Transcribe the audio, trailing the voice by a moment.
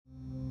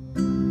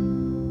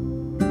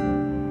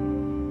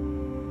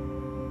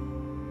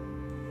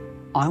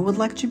I would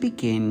like to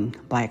begin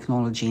by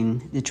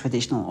acknowledging the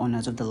traditional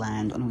owners of the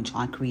land on which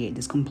I create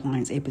this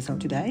compliance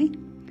episode today.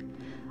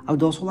 I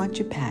would also like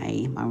to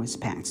pay my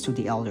respects to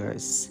the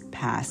elders,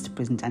 past,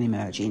 present, and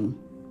emerging.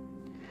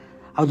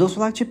 I would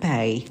also like to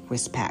pay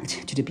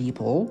respect to the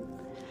people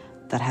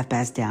that have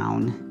passed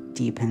down,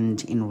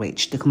 deepened,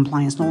 enriched the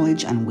compliance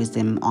knowledge and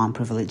wisdom I'm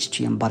privileged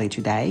to embody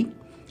today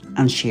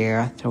and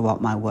share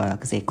throughout my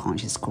work as a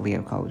conscious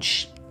career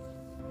coach.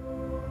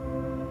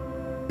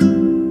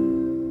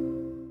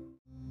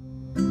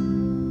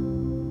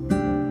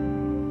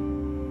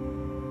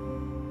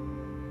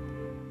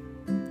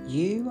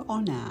 You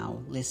are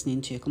now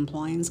listening to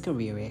Compliance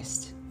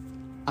Careerist,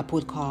 a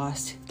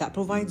podcast that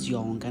provides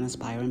young and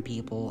aspiring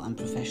people and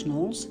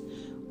professionals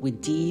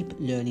with deep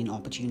learning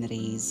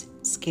opportunities,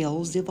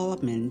 skills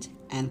development,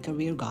 and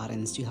career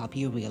guidance to help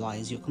you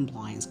realize your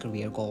compliance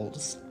career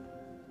goals.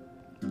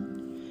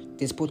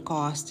 This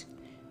podcast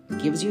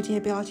gives you the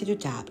ability to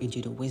tap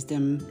into the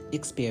wisdom,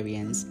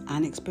 experience,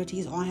 and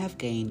expertise I have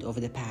gained over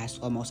the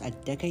past almost a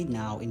decade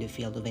now in the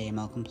field of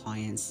AML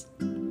compliance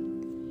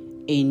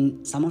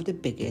in some of the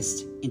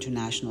biggest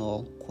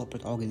international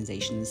corporate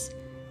organizations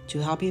to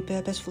help you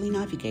purposefully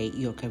navigate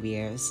your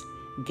careers,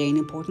 gain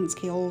important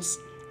skills,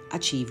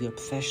 achieve your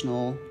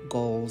professional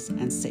goals,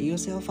 and set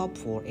yourself up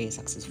for a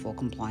successful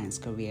compliance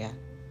career.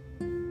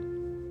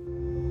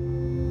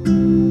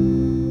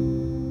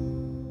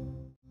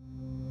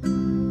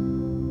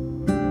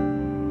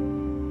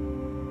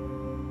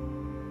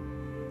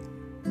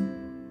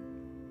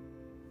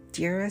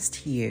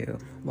 Dearest you,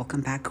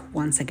 welcome back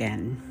once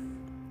again.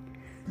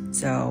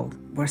 So,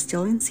 we're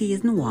still in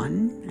season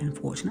 1,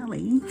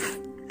 unfortunately.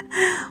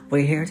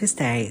 We're here to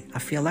stay. I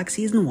feel like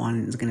season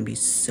 1 is going to be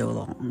so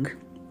long.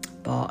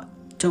 But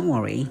don't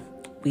worry,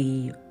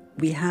 we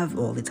have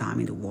all the time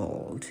in the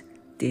world.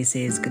 This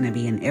is going to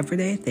be an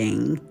everyday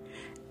thing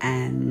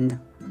and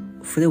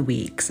for the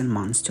weeks and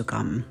months to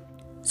come.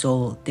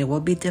 So, there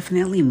will be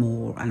definitely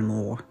more and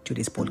more to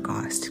this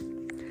podcast.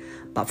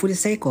 But for the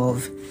sake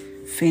of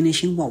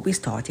finishing what we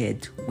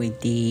started with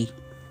the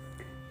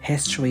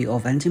history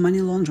of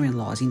anti-money laundering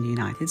laws in the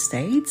United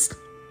States,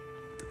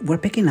 we're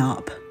picking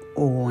up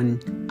on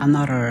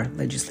another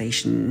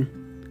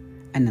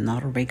legislation and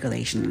another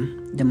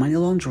regulation, the Money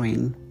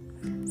Laundering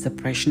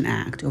Suppression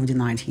Act of the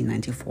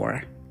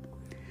 1994.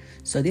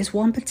 So this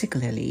one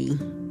particularly,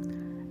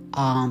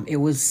 it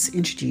was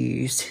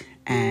introduced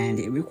and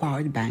it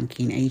required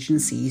banking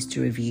agencies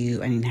to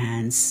review and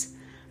enhance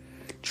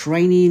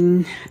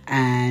training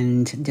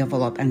and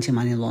develop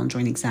anti-money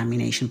laundering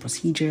examination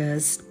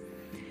procedures.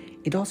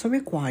 It also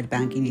required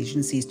banking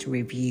agencies to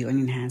review and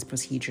enhance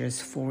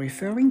procedures for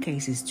referring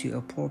cases to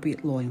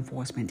appropriate law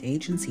enforcement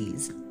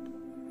agencies.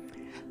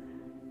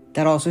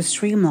 That also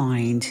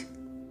streamlined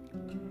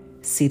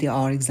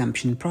CTR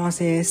exemption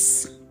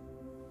process.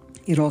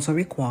 It also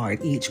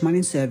required each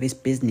money service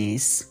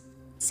business,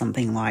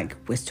 something like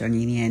Western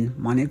Union,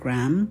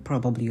 MoneyGram,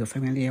 probably you're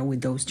familiar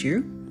with those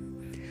two,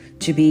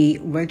 to be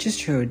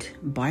registered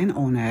by an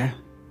owner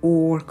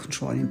or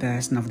controlling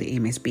person of the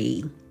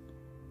MSB.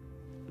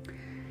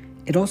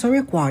 It also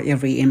required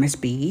every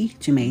MSB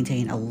to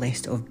maintain a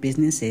list of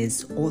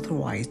businesses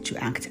authorized to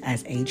act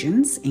as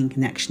agents in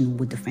connection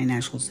with the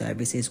financial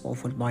services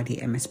offered by the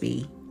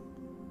MSB.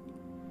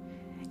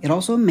 It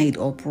also made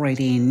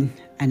operating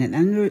an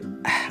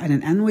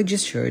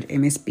unregistered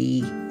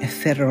MSB a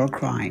federal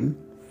crime.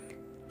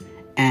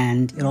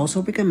 And it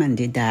also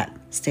recommended that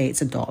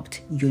states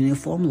adopt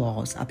uniform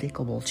laws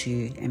applicable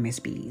to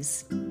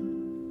MSBs.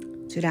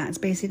 So that's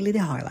basically the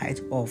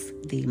highlight of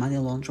the Money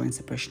Laundering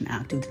Suppression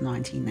Act of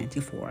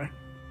 1994.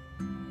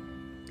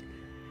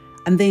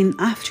 And then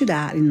after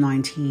that, in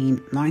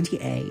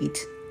 1998,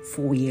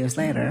 4 years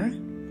later,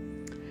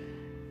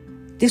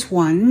 this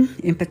one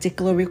in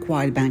particular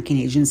required banking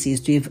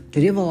agencies to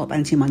develop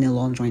anti-money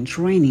laundering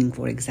training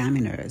for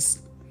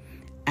examiners.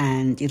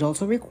 And it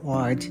also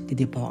required the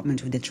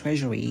Department of the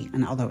Treasury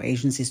and other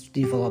agencies to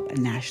develop a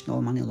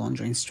national money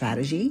laundering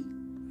strategy.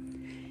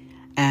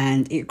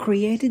 And it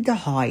created the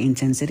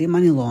high-intensity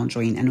money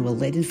laundering and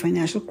related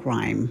financial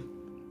crime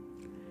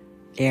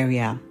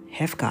area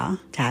HIFCA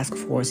task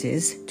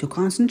forces to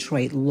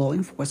concentrate law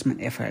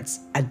enforcement efforts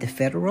at the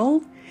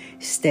federal,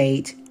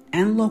 state,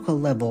 and local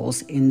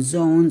levels in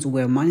zones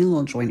where money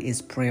laundering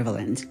is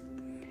prevalent.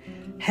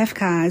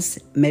 HIFCAs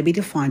may be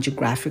defined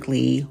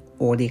geographically,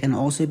 or they can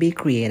also be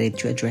created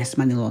to address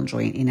money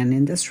laundering in an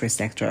industry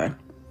sector,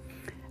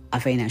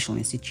 a financial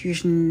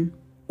institution,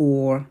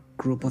 or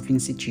group of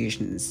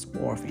institutions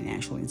or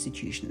financial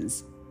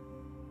institutions.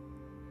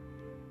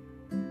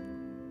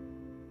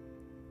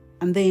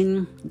 And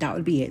then that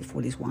would be it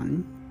for this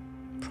one.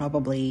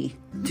 Probably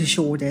the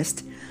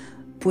shortest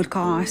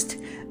podcast,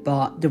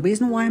 but the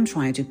reason why I'm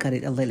trying to cut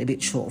it a little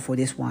bit short for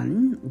this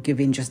one,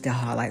 given just the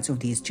highlights of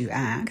these two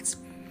acts,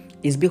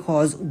 is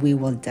because we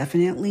will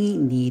definitely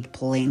need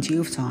plenty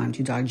of time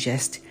to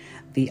digest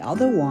the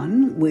other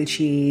one,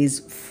 which is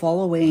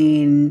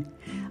following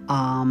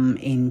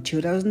in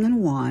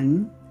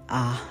 2001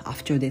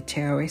 after the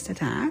terrorist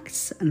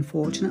attacks,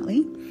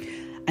 unfortunately.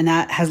 And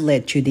that has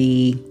led to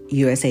the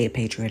USA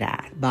Patriot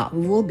Act. But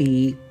we will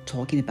be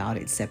talking about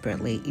it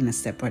separately in a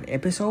separate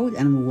episode,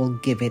 and we will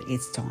give it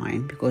its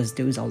time because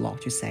there is a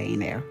lot to say in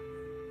there.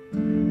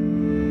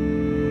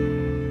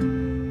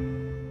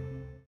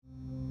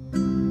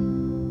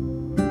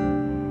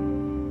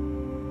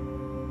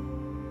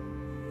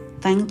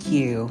 Thank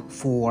you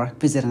for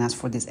visiting us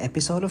for this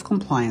episode of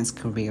Compliance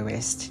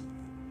Careerist.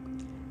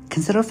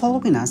 Consider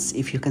following us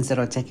if you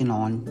consider taking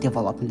on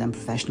development and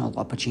professional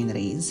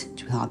opportunities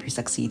to help you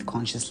succeed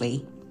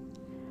consciously.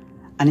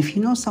 And if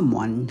you know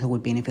someone who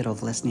would benefit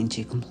of listening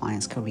to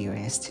Compliance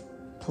Careerist,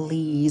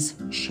 please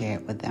share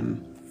it with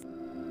them.